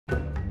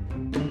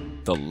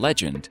The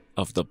Legend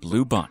of the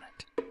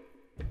Bluebonnet.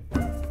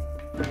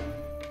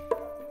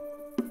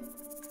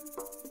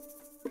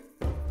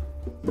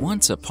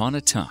 Once upon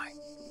a time,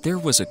 there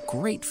was a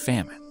great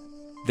famine.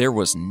 There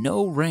was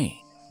no rain,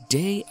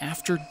 day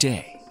after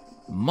day,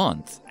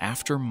 month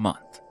after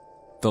month.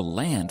 The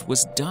land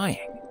was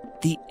dying.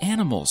 The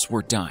animals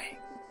were dying.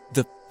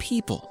 The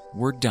people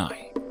were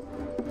dying.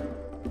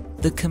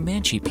 The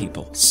Comanche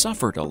people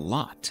suffered a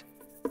lot.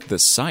 The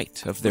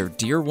sight of their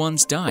dear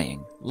ones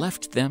dying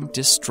left them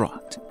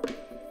distraught.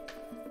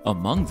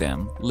 Among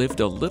them lived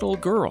a little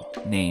girl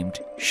named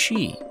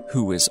She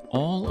Who Is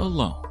All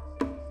Alone.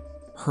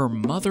 Her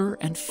mother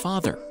and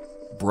father,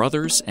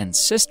 brothers and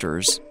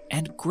sisters,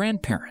 and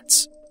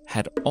grandparents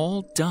had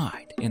all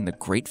died in the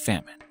Great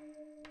Famine.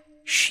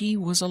 She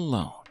was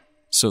alone,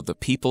 so the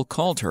people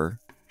called her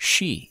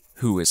She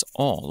Who Is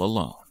All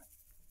Alone.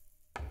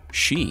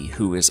 She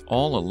Who Is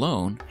All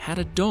Alone had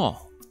a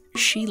doll.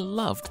 She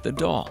loved the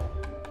doll.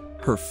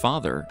 Her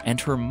father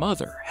and her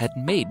mother had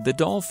made the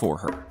doll for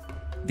her.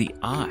 The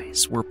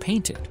eyes were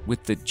painted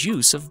with the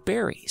juice of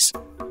berries.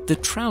 The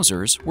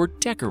trousers were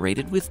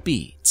decorated with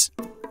beads.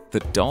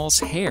 The doll's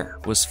hair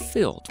was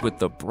filled with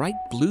the bright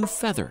blue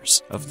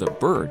feathers of the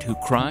bird who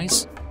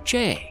cries,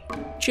 Jay,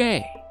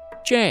 Jay,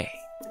 Jay.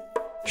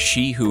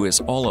 She Who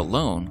Is All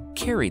Alone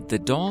carried the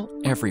doll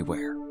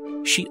everywhere.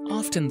 She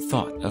often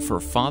thought of her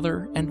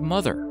father and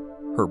mother,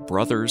 her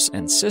brothers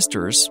and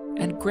sisters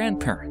and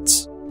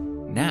grandparents.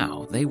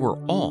 Now they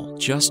were all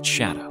just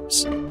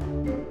shadows.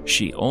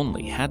 She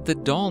only had the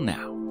doll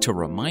now to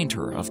remind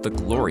her of the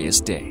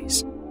glorious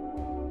days.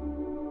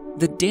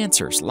 The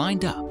dancers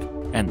lined up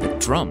and the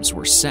drums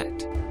were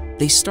set.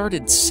 They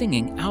started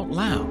singing out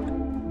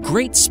loud.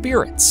 Great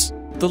spirits,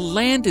 the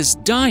land is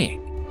dying.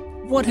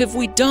 What have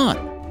we done?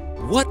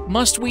 What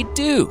must we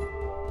do?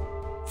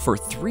 For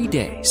 3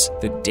 days,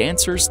 the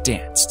dancers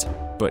danced,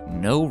 but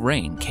no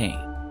rain came.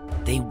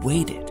 They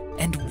waited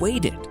and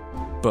waited,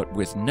 but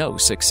with no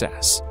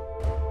success.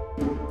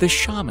 The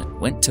shaman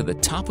went to the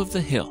top of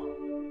the hill.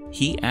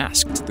 He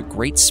asked the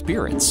great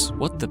spirits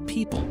what the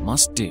people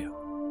must do.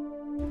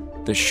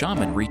 The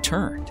shaman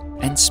returned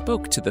and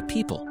spoke to the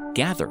people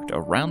gathered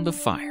around the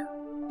fire.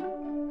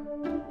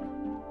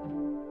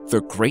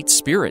 The great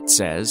spirit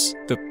says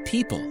the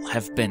people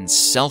have been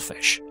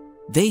selfish.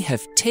 They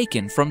have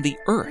taken from the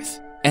earth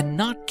and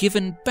not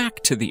given back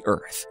to the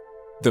earth.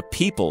 The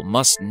people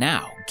must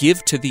now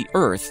give to the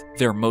earth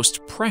their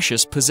most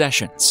precious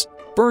possessions,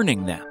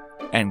 burning them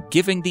and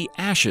giving the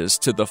ashes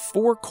to the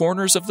 4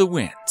 corners of the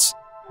winds,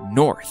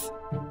 north,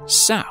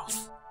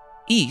 south,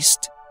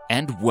 east,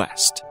 and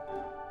west.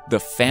 The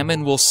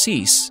famine will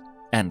cease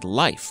and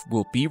life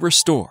will be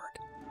restored,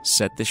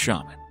 said the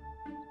shaman.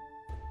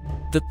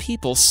 The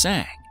people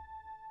sang,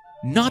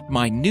 Not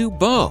my new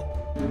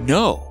bow,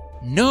 no,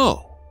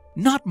 no,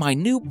 not my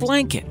new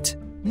blanket,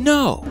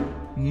 no,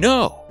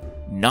 no.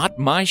 Not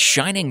my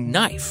shining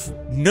knife,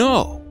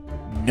 no,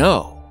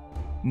 no.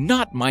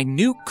 Not my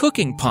new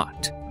cooking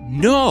pot,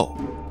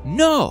 no,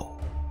 no.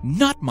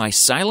 Not my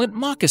silent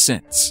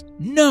moccasins,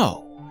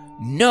 no,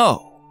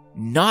 no.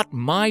 Not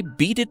my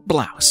beaded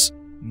blouse,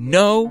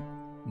 no,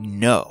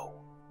 no.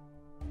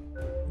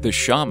 The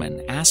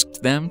shaman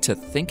asked them to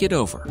think it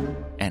over,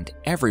 and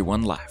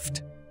everyone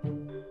left.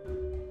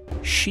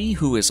 She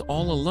Who Is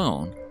All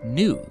Alone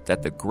knew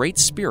that the great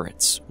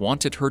spirits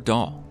wanted her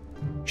doll.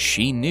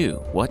 She knew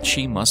what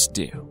she must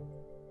do.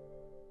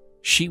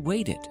 She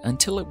waited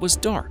until it was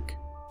dark,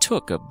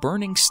 took a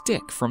burning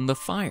stick from the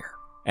fire,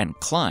 and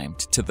climbed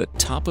to the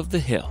top of the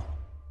hill.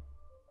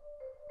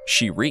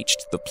 She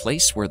reached the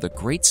place where the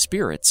great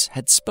spirits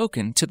had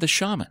spoken to the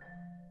shaman.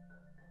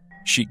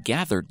 She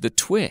gathered the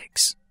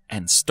twigs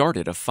and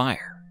started a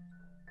fire.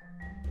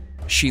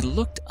 She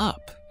looked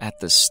up at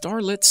the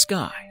starlit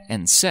sky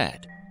and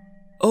said,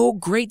 "O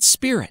great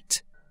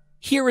spirit,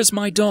 here is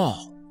my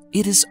doll.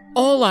 It is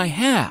all I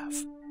have.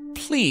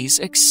 Please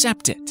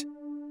accept it."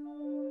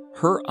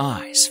 Her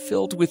eyes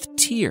filled with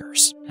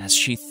tears as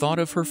she thought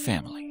of her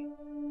family.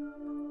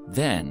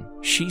 Then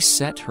she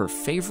set her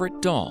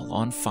favorite doll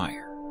on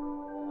fire.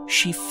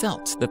 She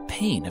felt the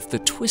pain of the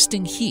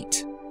twisting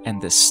heat and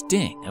the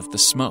sting of the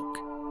smoke.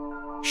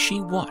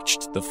 She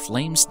watched the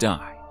flames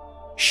die.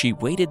 She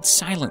waited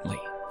silently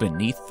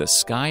beneath the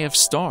sky of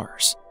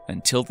stars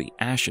until the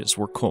ashes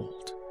were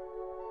cold.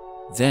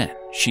 Then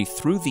she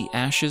threw the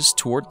ashes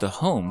toward the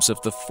homes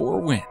of the 4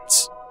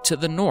 winds, to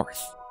the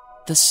north,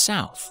 the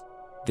south,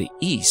 the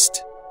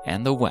east,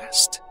 and the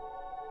west.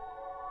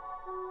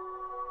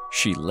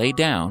 She lay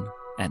down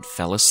and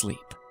fell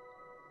asleep.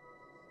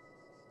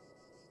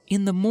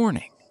 In the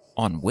morning,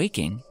 on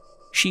waking,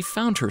 she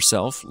found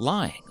herself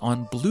lying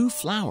on blue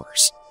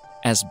flowers,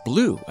 as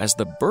blue as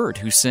the bird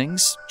who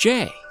sings,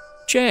 Jay,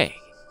 Jay,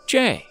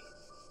 Jay.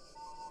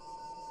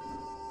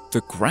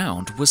 The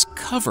ground was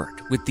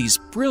covered with these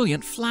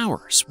brilliant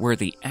flowers where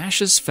the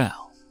ashes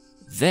fell.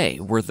 They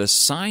were the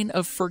sign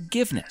of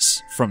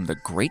forgiveness from the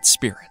great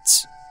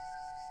spirits.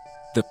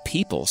 The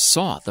people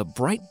saw the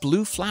bright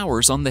blue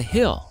flowers on the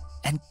hill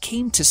and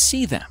came to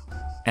see them,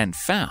 and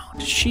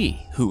found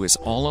She Who Is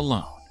All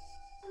Alone.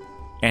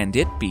 And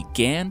it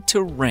began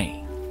to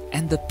rain,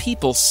 and the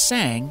people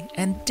sang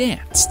and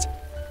danced,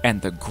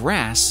 and the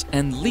grass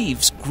and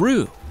leaves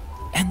grew,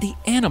 and the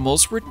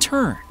animals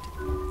returned.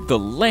 The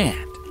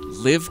land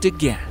lived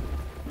again.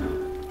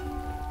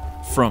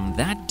 From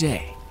that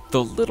day,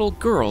 the little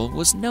girl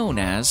was known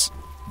as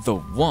the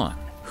one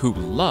who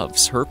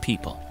loves her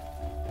people.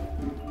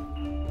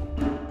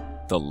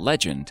 The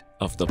Legend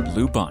of the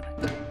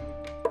Bluebonnet.